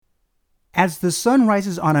As the sun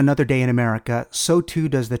rises on another day in America, so too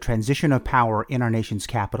does the transition of power in our nation's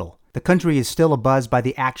capital. The country is still abuzz by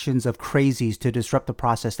the actions of crazies to disrupt the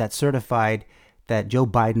process that certified that Joe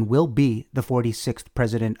Biden will be the 46th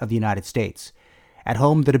president of the United States. At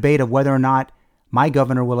home, the debate of whether or not my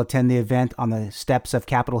governor will attend the event on the steps of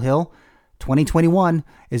Capitol Hill, 2021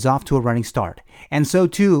 is off to a running start. And so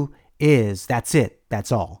too is That's It,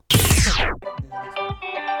 That's All.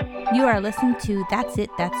 You are listening to That's It,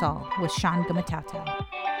 That's All with Sean Gamatauta.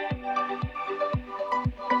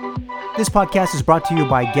 This podcast is brought to you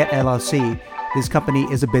by Get LLC. This company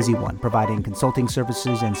is a busy one, providing consulting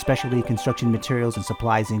services and specialty construction materials and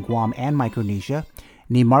supplies in Guam and Micronesia.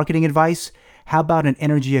 Need marketing advice? How about an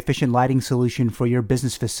energy-efficient lighting solution for your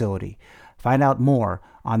business facility? Find out more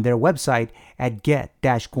on their website at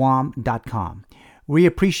get-guam.com. We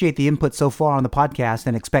appreciate the input so far on the podcast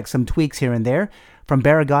and expect some tweaks here and there. From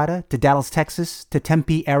Barrigada to Dallas, Texas, to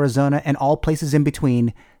Tempe, Arizona, and all places in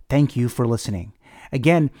between, thank you for listening.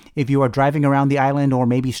 Again, if you are driving around the island or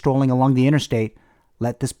maybe strolling along the interstate,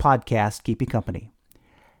 let this podcast keep you company.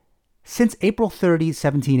 Since April 30,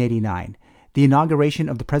 1789, the inauguration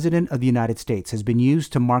of the President of the United States has been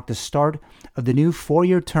used to mark the start of the new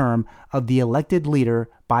four-year term of the elected leader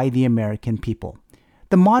by the American people.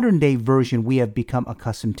 The modern-day version we have become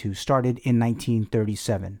accustomed to started in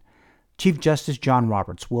 1937. Chief Justice John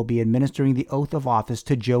Roberts will be administering the oath of office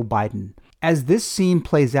to Joe Biden. As this scene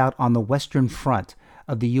plays out on the western front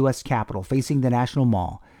of the U.S. Capitol facing the National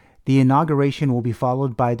Mall, the inauguration will be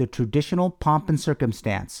followed by the traditional pomp and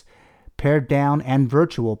circumstance, pared down and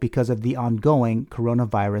virtual because of the ongoing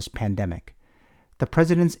coronavirus pandemic. The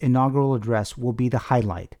president's inaugural address will be the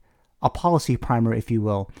highlight. A policy primer, if you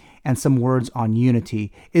will, and some words on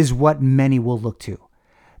unity is what many will look to.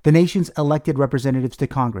 The nation's elected representatives to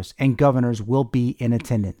Congress and governors will be in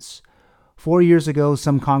attendance. 4 years ago,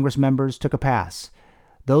 some Congress members took a pass.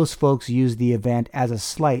 Those folks used the event as a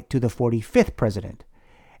slight to the 45th president.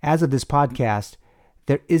 As of this podcast,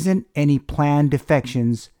 there isn't any planned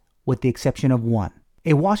defections with the exception of one.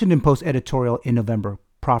 A Washington Post editorial in November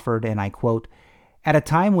proffered, and I quote, "At a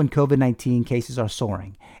time when COVID-19 cases are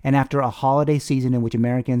soaring, and after a holiday season in which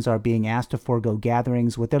Americans are being asked to forego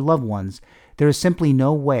gatherings with their loved ones, there is simply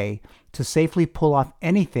no way to safely pull off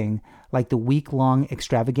anything like the week-long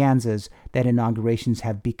extravaganzas that inaugurations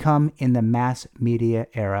have become in the mass media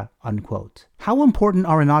era," unquote. How important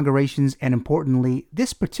are inaugurations, and importantly,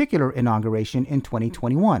 this particular inauguration in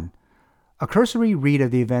 2021? A cursory read of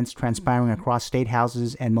the events transpiring across state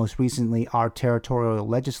houses and most recently our territorial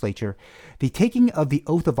legislature, the taking of the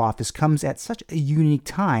oath of office comes at such a unique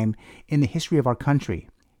time in the history of our country.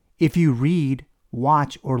 If you read,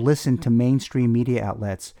 watch, or listen to mainstream media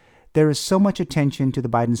outlets, there is so much attention to the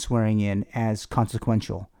Biden swearing in as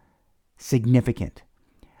consequential, significant.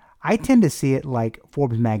 I tend to see it like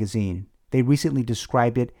Forbes magazine. They recently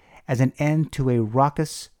described it as an end to a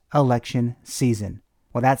raucous election season.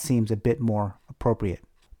 Well, that seems a bit more appropriate.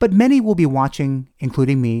 But many will be watching,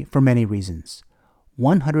 including me, for many reasons.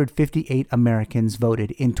 158 Americans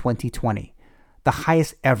voted in 2020, the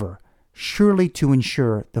highest ever, surely to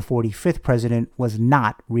ensure the 45th president was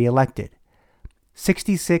not reelected.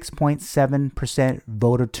 66.7%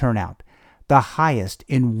 voter turnout, the highest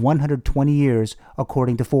in 120 years,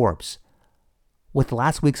 according to Forbes. With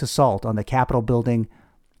last week's assault on the Capitol building,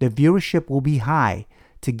 the viewership will be high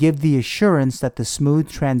to give the assurance that the smooth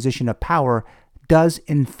transition of power does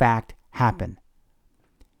in fact happen.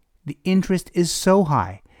 The interest is so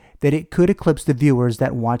high that it could eclipse the viewers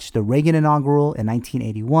that watched the Reagan inaugural in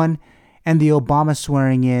 1981 and the Obama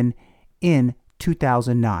swearing in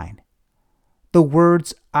 2009. The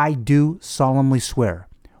words "I do solemnly swear"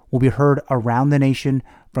 will be heard around the nation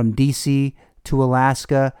from D.C. to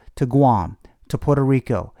Alaska to Guam to Puerto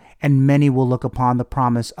Rico, and many will look upon the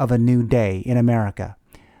promise of a new day in America.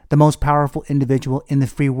 The most powerful individual in the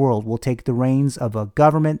free world will take the reins of a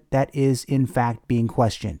government that is in fact being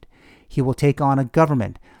questioned. He will take on a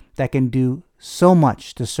government that can do so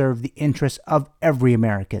much to serve the interests of every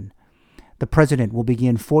American. The president will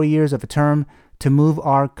begin 4 years of a term to move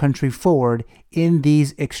our country forward in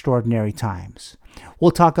these extraordinary times.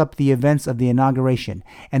 We'll talk up the events of the inauguration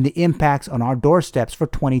and the impacts on our doorsteps for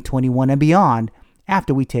 2021 and beyond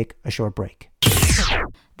after we take a short break.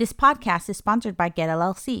 This podcast is sponsored by Get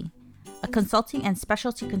LLC, a consulting and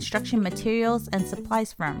specialty construction materials and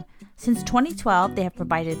supplies firm. Since 2012, they have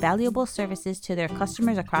provided valuable services to their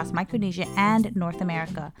customers across Micronesia and North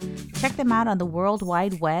America. Check them out on the World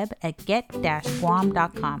Wide Web at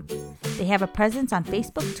get-guam.com. They have a presence on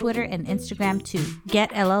Facebook, Twitter, and Instagram too.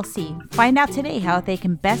 Get LLC. Find out today how they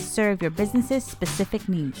can best serve your business's specific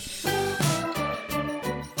needs.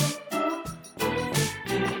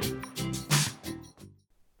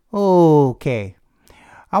 Okay,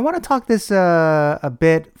 I want to talk this a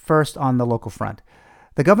bit first on the local front.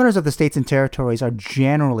 The governors of the states and territories are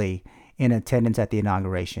generally in attendance at the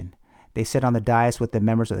inauguration. They sit on the dais with the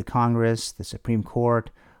members of the Congress, the Supreme Court,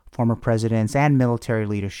 former presidents, and military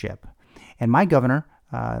leadership. And my governor,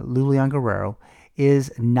 Lou Leon Guerrero,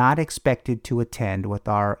 is not expected to attend with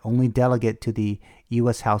our only delegate to the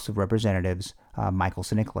U.S. House of Representatives, Michael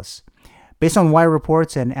St. Nicholas. Based on wire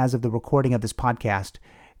reports and as of the recording of this podcast,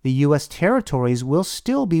 the U.S. territories will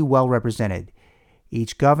still be well represented.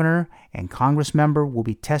 Each governor and Congress member will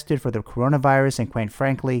be tested for the coronavirus, and quite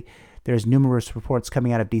frankly, there's numerous reports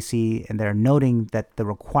coming out of D.C. and they're noting that the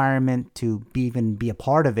requirement to even be a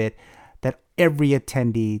part of it, that every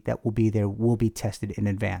attendee that will be there will be tested in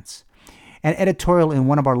advance. An editorial in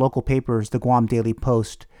one of our local papers, the Guam Daily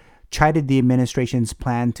Post, chided the administration's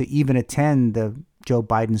plan to even attend the Joe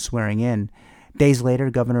Biden swearing in. Days later,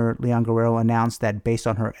 Governor Leon Guerrero announced that based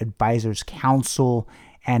on her advisor's counsel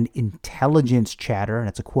and intelligence chatter, and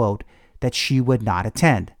that's a quote, that she would not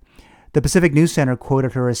attend. The Pacific News Center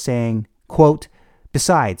quoted her as saying, quote,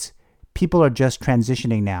 "Besides, people are just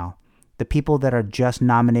transitioning now. The people that are just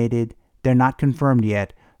nominated, they're not confirmed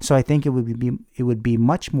yet, so I think it would be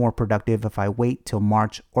much more productive if I wait till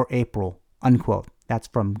March or April," unquote. That's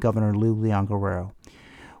from Governor Lou Leon Guerrero.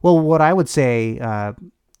 Well, what I would say,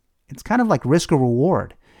 it's kind of like risk or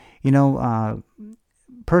reward.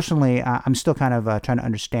 Personally, I'm still kind of trying to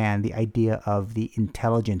understand the idea of the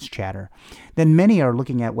intelligence chatter. Then many are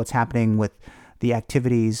looking at what's happening with the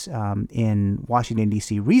activities in Washington,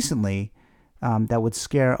 D.C. recently that would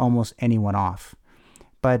scare almost anyone off.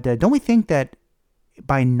 But don't we think that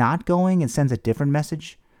by not going, it sends a different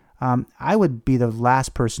message? I would be the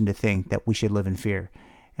last person to think that we should live in fear.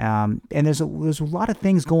 And there's a lot of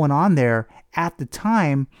things going on there at the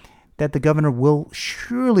time that the governor will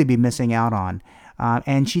surely be missing out on.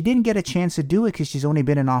 And she didn't get a chance to do it because she's only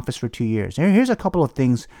been in office for 2 years. And here's a couple of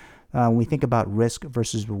things when we think about risk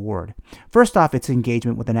versus reward. First off, it's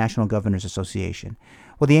engagement with the National Governors Association.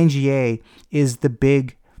 Well, the NGA is the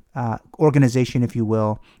big organization, if you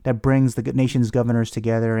will, that brings the nation's governors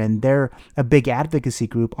together, and they're a big advocacy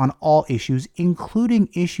group on all issues, including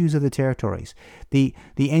issues of the territories. The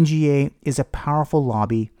NGA is a powerful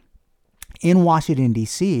lobby in Washington,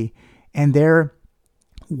 D.C., and their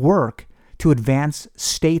work to advance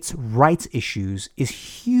states' rights issues is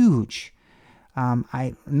huge. I'm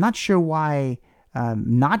not sure why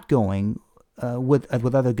not going with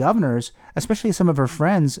other governors, especially some of her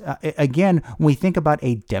friends. Again, when we think about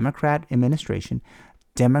a Democrat administration,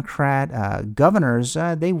 Democrat governors,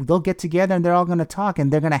 they'll get together and they're all going to talk,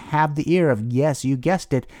 and they're going to have the ear of, yes, you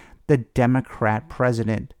guessed it, the Democrat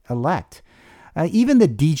president-elect. Even the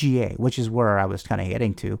DGA, which is where I was kind of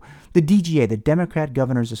heading to, the DGA, the Democrat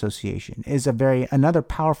Governors Association, is another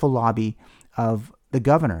powerful lobby of the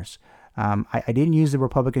governors. I didn't use the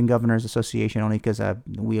Republican Governors Association only because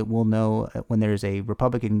we will know when there's a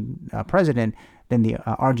Republican president, then the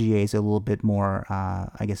RGA is a little bit more,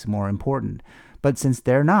 more important. But since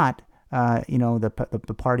they're not,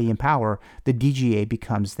 the party in power, the DGA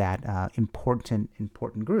becomes that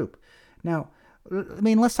important group. Now,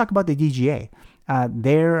 let's talk about the DGA. A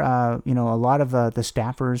lot of the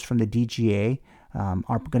staffers from the DGA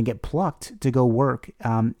are going to get plucked to go work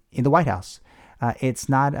in the White House. It's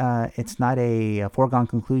not a foregone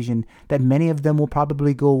conclusion that many of them will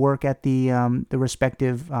probably go work at the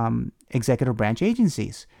respective executive branch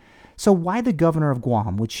agencies. So why the governor of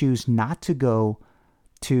Guam would choose not to go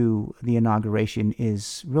to the inauguration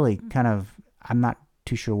is really I'm not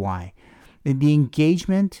too sure why. The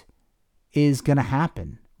engagement is going to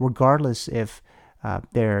happen regardless if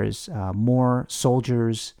there's more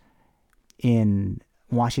soldiers in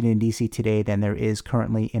Washington, D.C. today than there is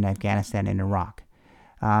currently in Afghanistan and Iraq.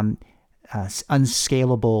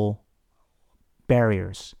 Unscalable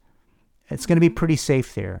barriers. It's going to be pretty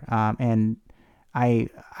safe there. And I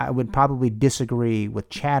would probably disagree with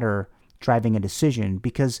chatter driving a decision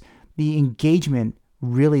because the engagement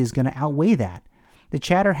really is going to outweigh that. The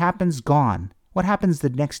chatter happens, gone. What happens the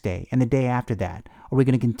next day and the day after that? Are we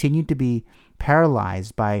going to continue to be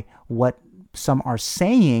paralyzed by what some are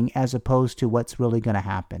saying as opposed to what's really going to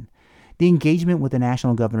happen? The engagement with the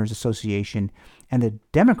National Governors Association and the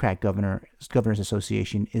Democrat Governors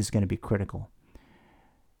Association is going to be critical.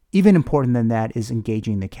 Even important than that is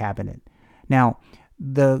engaging the cabinet. Now,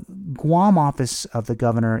 the Guam office of the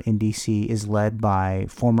governor in D.C. is led by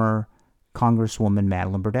former Congresswoman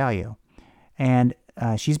Madeline Bordallo. And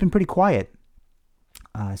she's been pretty quiet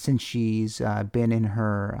since she's been in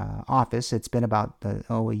her office. It's been about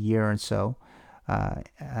a year or so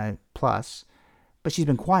plus, but she's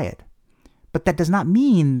been quiet. But that does not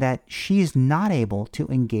mean that she's not able to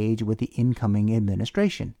engage with the incoming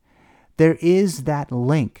administration. There is that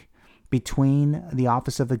link between the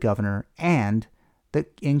office of the governor and the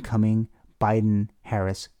incoming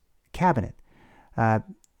Biden-Harris cabinet. I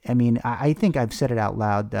think I've said it out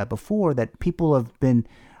loud before that people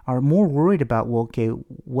are more worried about, well, okay,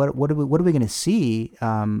 what are we going to see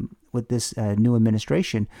with this new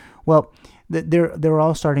administration? Well, they're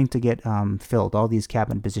all starting to get filled. All these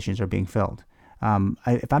cabinet positions are being filled.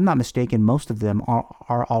 If I'm not mistaken, most of them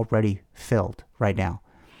are already filled right now.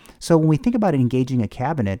 So when we think about engaging a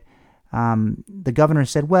cabinet, the governor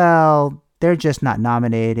said, well, they're just not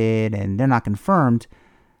nominated and they're not confirmed.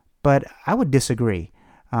 But I would disagree.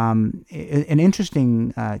 An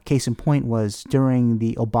interesting case in point was during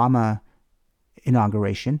the Obama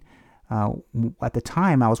inauguration. At the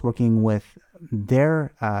time, I was working with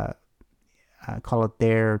their, call it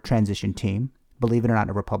their transition team. Believe it or not,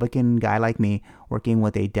 a Republican guy like me working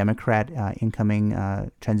with a Democrat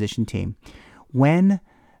incoming transition team. When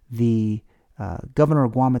the governor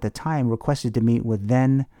of Guam at the time requested to meet with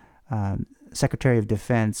then Secretary of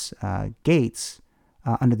Defense Gates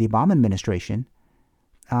under the Obama administration,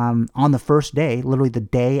 on the first day, literally the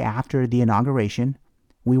day after the inauguration,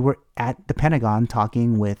 we were at the Pentagon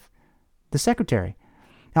talking with the secretary.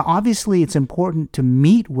 Now, obviously, it's important to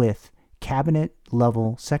meet with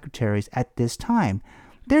cabinet-level secretaries at this time.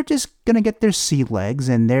 They're just going to get their sea legs,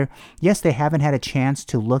 and they haven't had a chance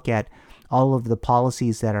to look at all of the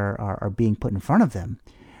policies that are being put in front of them.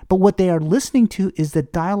 But what they are listening to is the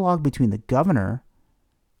dialogue between the governor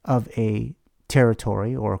of a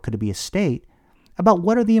territory, or could it be a state, about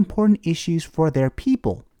what are the important issues for their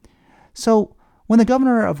people. So when the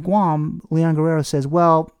governor of Guam, Leon Guerrero, says,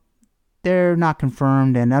 well, they're not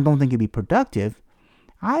confirmed and I don't think it'd be productive,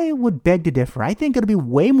 I would beg to differ. I think it'll be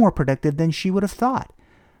way more productive than she would have thought.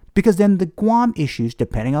 Because then the Guam issues,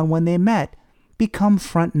 depending on when they met, become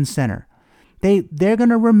front and center. They're going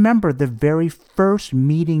to remember the very first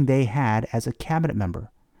meeting they had as a cabinet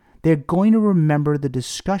member. They're going to remember the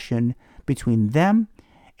discussion between them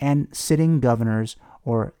and sitting governors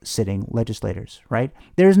or sitting legislators, right?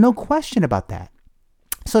 There's no question about that.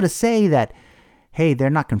 So to say that, hey, they're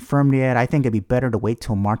not confirmed yet, I think it'd be better to wait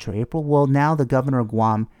till March or April. Well, now the governor of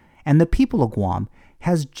Guam and the people of Guam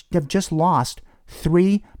have just lost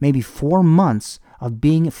 3, maybe 4 months of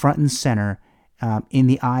being front and center in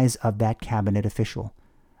the eyes of that cabinet official.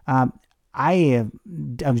 I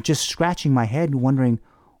was just scratching my head and wondering,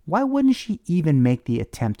 why wouldn't she even make the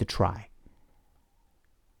attempt to try?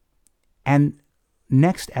 And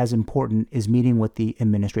next, as important, is meeting with the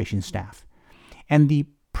administration staff. And the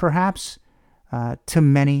perhaps to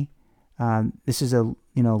many, this is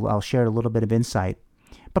I'll share a little bit of insight,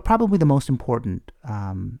 but probably the most important,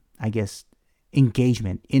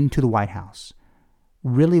 engagement into the White House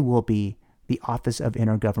really will be the Office of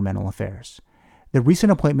Intergovernmental Affairs. The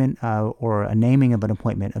recent appointment or a naming of an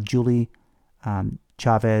appointment of Julie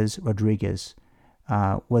Chavez Rodriguez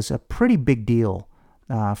was a pretty big deal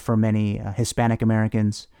for many Hispanic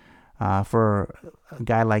Americans. For a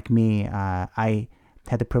guy like me, I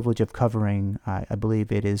had the privilege of covering, I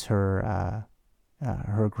believe it is her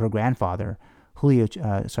grandfather,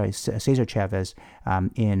 Cesar Chavez,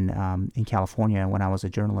 in California when I was a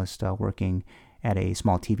journalist working at a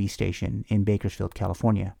small TV station in Bakersfield,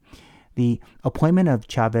 California. The appointment of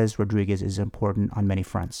Chavez Rodriguez is important on many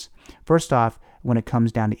fronts. First off, when it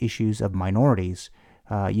comes down to issues of minorities,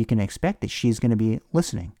 you can expect that she's going to be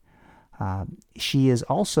listening. She is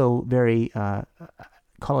also very,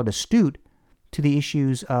 call it astute, to the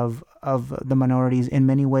issues of the minorities in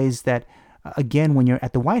many ways that, again, when you're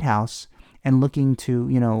at the White House and looking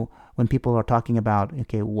to, when people are talking about,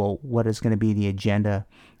 okay, well, what is going to be the agenda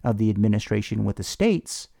of the administration with the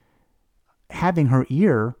states, having her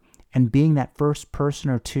ear and being that first person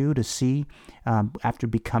or two to see, after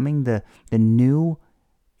becoming the new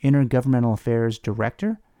Intergovernmental Affairs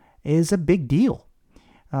Director, is a big deal.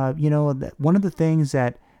 One of the things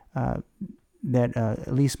that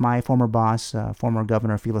at least my former boss, former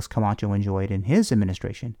Governor Felix Camacho, enjoyed in his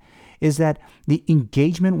administration is that the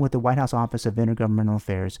engagement with the White House Office of Intergovernmental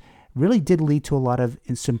Affairs really did lead to a lot of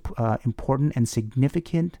important and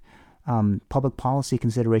significant public policy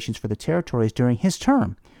considerations for the territories during his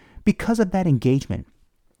term because of that engagement.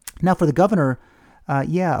 Now, for the governor,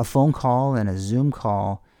 a phone call and a Zoom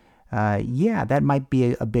call, that might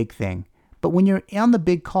be a big thing. But when you're on the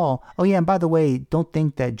big call, and by the way, don't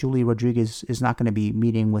think that Julie Rodriguez is not going to be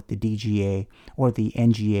meeting with the DGA or the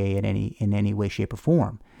NGA in any way, shape, or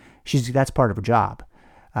form. That's part of her job.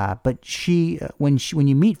 But when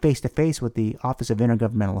you meet face to face with the Office of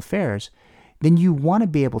Intergovernmental Affairs, then you want to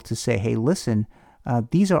be able to say, hey, listen,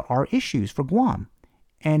 these are our issues for Guam.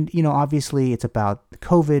 And, obviously it's about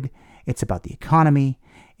COVID, it's about the economy,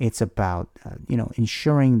 it's about,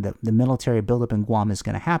 ensuring that the military buildup in Guam is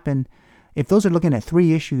going to happen. If those are looking at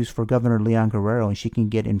 3 issues for Governor Leon Guerrero and she can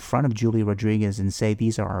get in front of Julie Rodriguez and say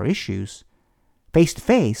these are our issues face to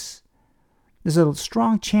face, there's a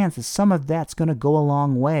strong chance that some of that's going to go a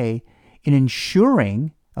long way in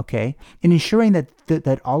ensuring,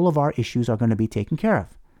 that all of our issues are going to be taken care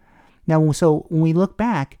of. Now, so when we look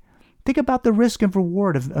back, think about the risk and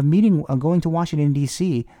reward of going to Washington,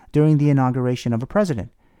 D.C. during the inauguration of a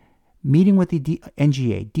president, meeting with the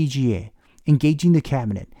NGA, DGA, engaging the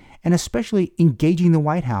cabinet, and especially engaging the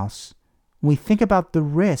White House. When we think about the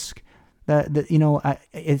risk, people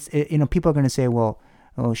are going to say, well,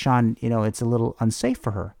 Sean, it's a little unsafe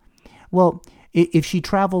for her. Well, if she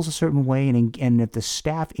travels a certain way and if the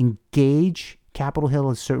staff engage Capitol Hill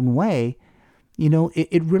a certain way,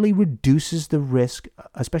 it really reduces the risk,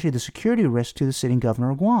 especially the security risk, to the sitting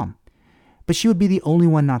governor of Guam. But she would be the only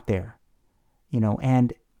one not there,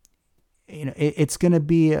 and it's going to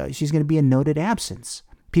be she's going to be a noted absence.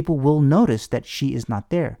 People will notice that she is not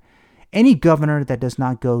there. Any governor that does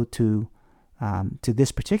not go to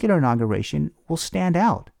this particular inauguration will stand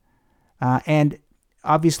out, and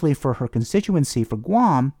obviously for her constituency, for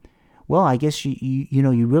Guam, well, I guess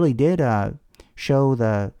you really did show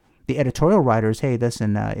the editorial writers, hey,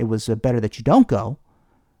 listen, it was better that you don't go,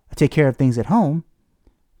 take care of things at home.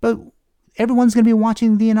 But everyone's going to be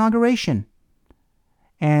watching the inauguration.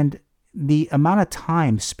 And the amount of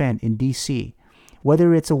time spent in D.C.,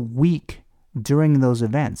 whether it's a week during those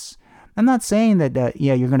events, I'm not saying that,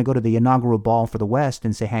 you're going to go to the inaugural ball for the West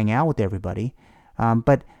and say hang out with everybody.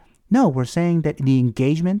 But no, we're saying that the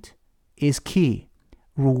engagement is key.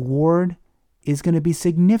 Reward is going to be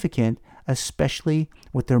significant, especially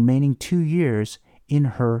with the remaining 2 years in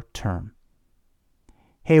her term.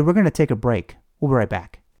 Hey, we're going to take a break. We'll be right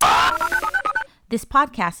back. This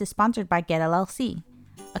podcast is sponsored by Get LLC,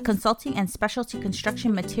 a consulting and specialty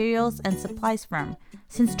construction materials and supplies firm.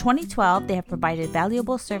 Since 2012, they have provided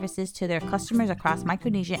valuable services to their customers across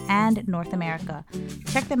Micronesia and North America.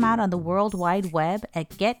 Check them out on the World Wide Web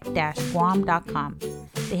at get-guam.com.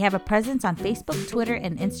 They have a presence on Facebook, Twitter,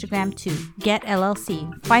 and Instagram too. Get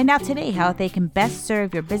LLC. Find out today how they can best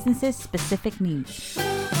serve your business's specific needs.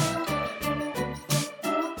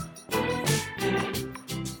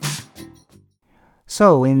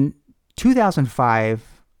 So in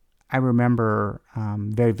 2005, I remember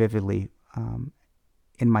very vividly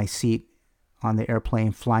in my seat on the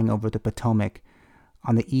airplane flying over the Potomac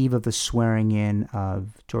on the eve of the swearing in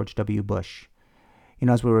of George W. Bush.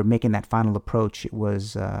 As we were making that final approach, I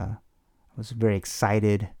was very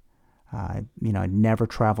excited. I'd never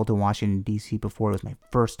traveled to Washington, D.C. before. It was my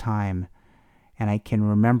first time. And I can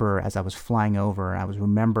remember as I was flying over, I was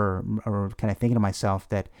kind of thinking to myself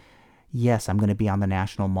that, yes, I'm going to be on the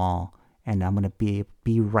National Mall and I'm going to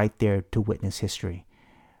be right there to witness history.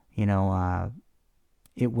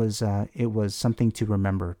 It was something to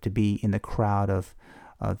remember, to be in the crowd of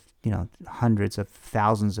hundreds of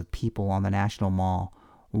thousands of people on the National Mall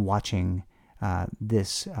watching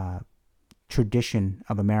this tradition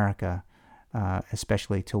of America,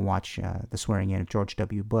 especially to watch the swearing in of George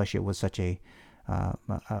W. Bush. It was such a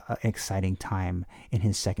exciting time in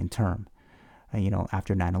his second term.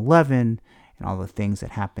 After 9/11 and all the things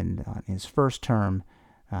that happened in his first term,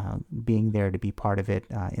 being there to be part of it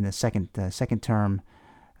in the second term,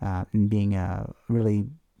 and being really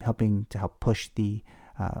helping to help push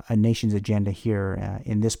a nation's agenda here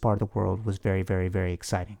in this part of the world was very, very, very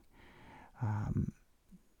exciting.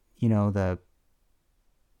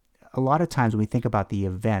 A lot of times when we think about the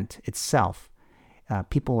event itself,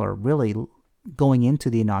 people are really going into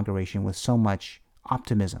the inauguration with so much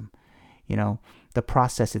optimism. The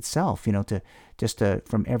process itself,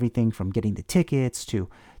 from everything from getting the tickets to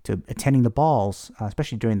attending the balls,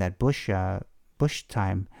 especially during that Bush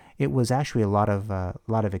time, it was actually a lot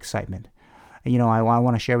of excitement. I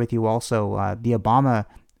want to share with you also the Obama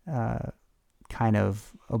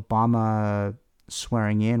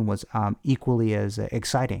swearing in was equally as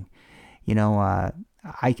exciting. I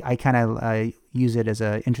kind of use it as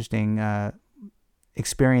an interesting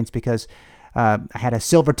experience because I had a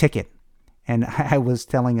silver ticket. And I was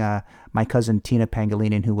telling my cousin Tina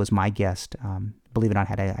Pangilinan, who was my guest, believe it or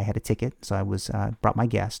not, I had a ticket, so I brought my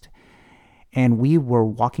guest, and we were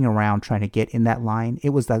walking around trying to get in that line. It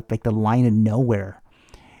was like the line of nowhere,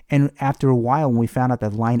 and after a while, when we found out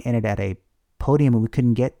that the line ended at a podium and we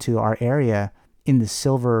couldn't get to our area in the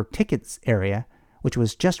silver tickets area, which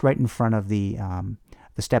was just right in front of the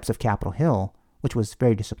steps of Capitol Hill, which was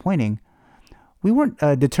very disappointing. we weren't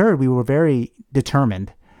deterred. We were very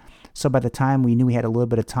determined. So by the time we knew we had a little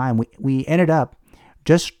bit of time, we ended up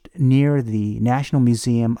just near the National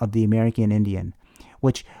Museum of the American Indian,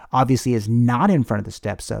 which obviously is not in front of the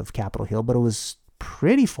steps of Capitol Hill, but it was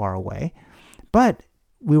pretty far away. But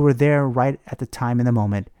we were there right at the time in the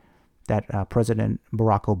moment that President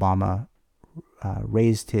Barack Obama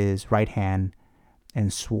raised his right hand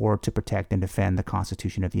and swore to protect and defend the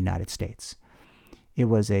Constitution of the United States. It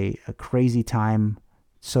was a crazy time.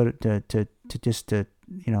 So at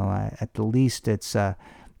the least, it's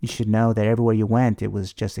you should know that everywhere you went, it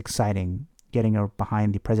was just exciting getting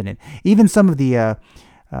behind the president. Even some of the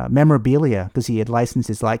memorabilia, because he had licensed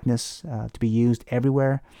his likeness to be used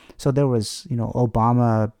everywhere. So there was,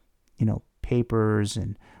 Obama, papers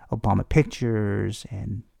and Obama pictures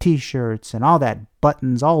and T-shirts and all that,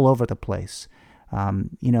 buttons all over the place.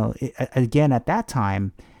 Again, at that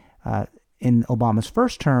time, in Obama's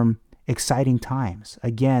first term, exciting times.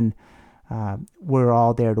 Again, we're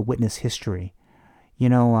all there to witness history.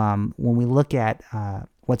 When we look at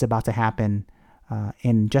what's about to happen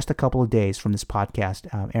in just a couple of days from this podcast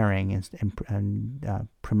airing and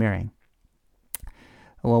premiering,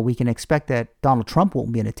 well, we can expect that Donald Trump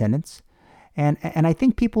won't be in attendance, and I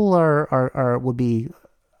think people would be.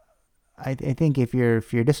 I think if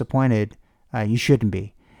you're disappointed, you shouldn't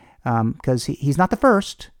be, because he's not the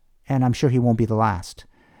first, and I'm sure he won't be the last.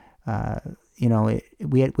 We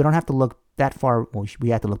don't have to look that far. Well, we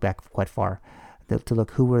have to look back quite far to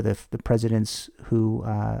look who were the presidents who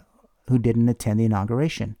didn't attend the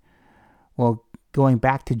inauguration. Well, going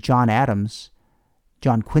back to John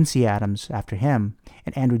Quincy Adams after him,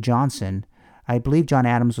 and Andrew Johnson, I believe John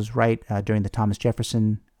Adams was right during the Thomas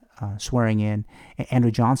Jefferson swearing in, and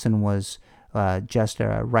Andrew Johnson was just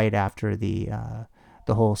right after the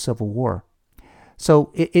whole Civil War.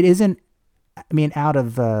 So it isn't. I mean, out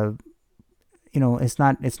of it's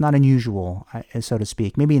not unusual, so to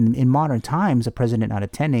speak. Maybe in modern times, a president not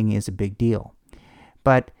attending is a big deal,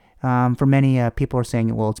 but for many people are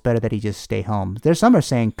saying, well, it's better that he just stay home. There's some are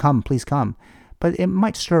saying, come, please come, but it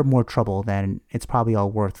might stir more trouble than it's probably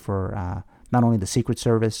all worth for not only the Secret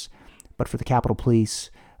Service, but for the Capitol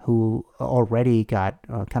Police, who already got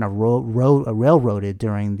kind of railroaded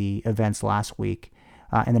during the events last week,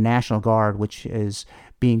 and the National Guard, which is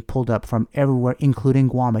being pulled up from everywhere, including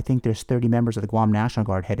Guam. I think there's 30 members of the Guam National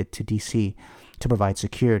Guard headed to D.C. to provide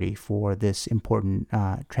security for this important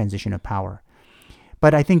transition of power.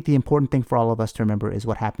 But I think the important thing for all of us to remember is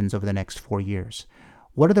what happens over the next 4 years.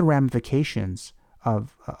 What are the ramifications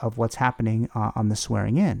of what's happening on the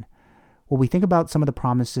swearing in? Well, we think about some of the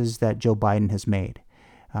promises that Joe Biden has made.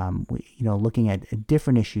 Looking at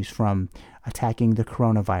different issues from attacking the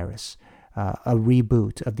coronavirus, a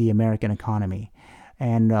reboot of the American economy,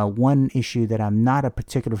 and one issue that I'm not a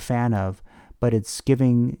particular fan of, but it's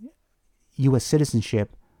giving U.S.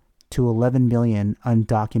 citizenship to 11 million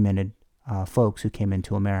undocumented folks who came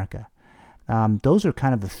into America. Those are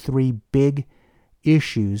kind of the three big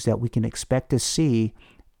issues that we can expect to see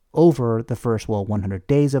over the first, 100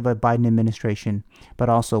 days of a Biden administration, but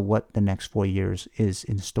also what the next 4 years is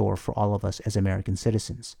in store for all of us as American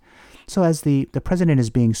citizens. So as the president is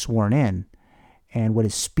being sworn in, and what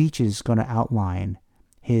his speech is going to outline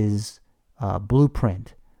his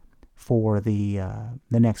blueprint for the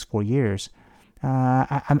next 4 years,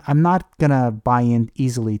 I'm not going to buy in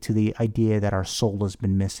easily to the idea that our soul has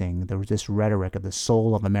been missing. There was this rhetoric of the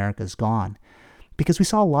soul of America is gone, because we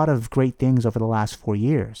saw a lot of great things over the last 4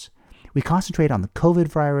 years. We concentrate on the COVID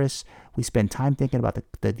virus. We spend time thinking about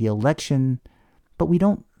the election, but we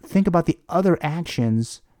don't think about the other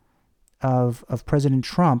actions of President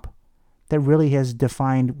Trump that really has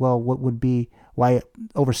defined, what would be why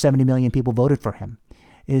over 70 million people voted for him,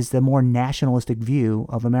 is the more nationalistic view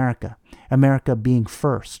of America, America being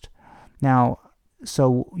first. Now,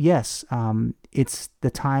 so yes, it's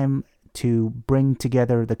the time to bring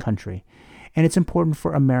together the country. And it's important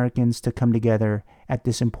for Americans to come together at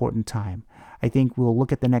this important time. I think we'll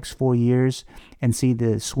look at the next 4 years and see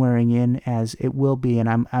the swearing in as it will be, and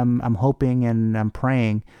I'm hoping and I'm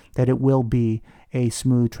praying that it will be a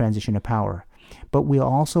smooth transition of power. But we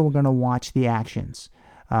also are going to watch the actions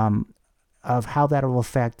of how that will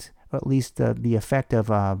affect, or at least the effect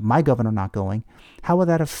of my governor not going. How will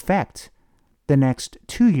that affect the next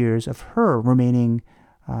 2 years of her remaining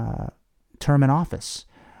term in office?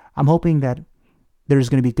 I'm hoping that there's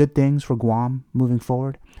going to be good things for Guam moving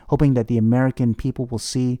forward, hoping that the American people will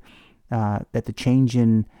see that the change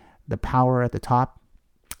in the power at the top,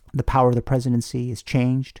 the power of the presidency is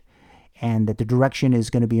changed, and that the direction is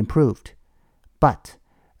going to be improved. But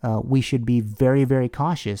we should be very, very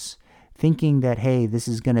cautious thinking that, hey, this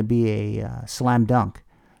is going to be a slam dunk.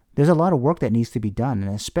 There's a lot of work that needs to be done,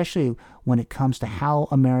 and especially when it comes to how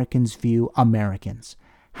Americans view Americans.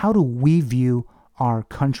 How do we view our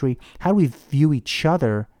country? How do we view each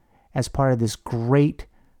other as part of this great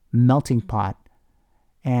melting pot?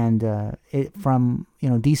 And from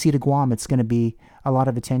DC to Guam, it's going to be a lot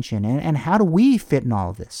of attention. And how do we fit in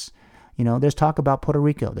all of this? There's talk about Puerto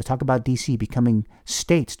Rico. There's talk about DC becoming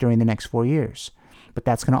states during the next 4 years. But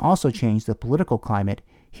that's going to also change the political climate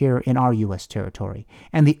here in our U.S. territory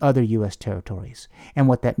and the other U.S. territories, and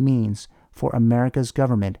what that means for America's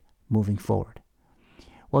government moving forward.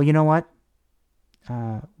 Well, you know what?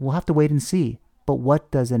 We'll have to wait and see. But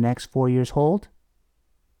what does the next 4 years hold?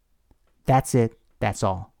 That's it. That's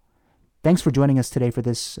all. Thanks for joining us today for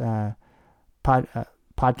this podcast.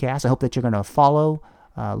 I hope that you're going to follow,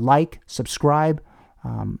 like, subscribe,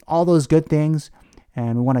 all those good things.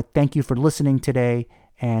 And we want to thank you for listening today,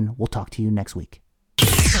 and we'll talk to you next week.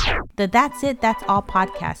 The That's It, That's All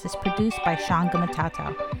podcast is produced by Sean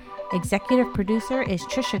Gumatato. Executive producer is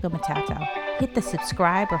Trisha Gumatato. Hit the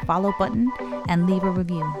subscribe or follow button and leave a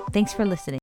review. Thanks for listening.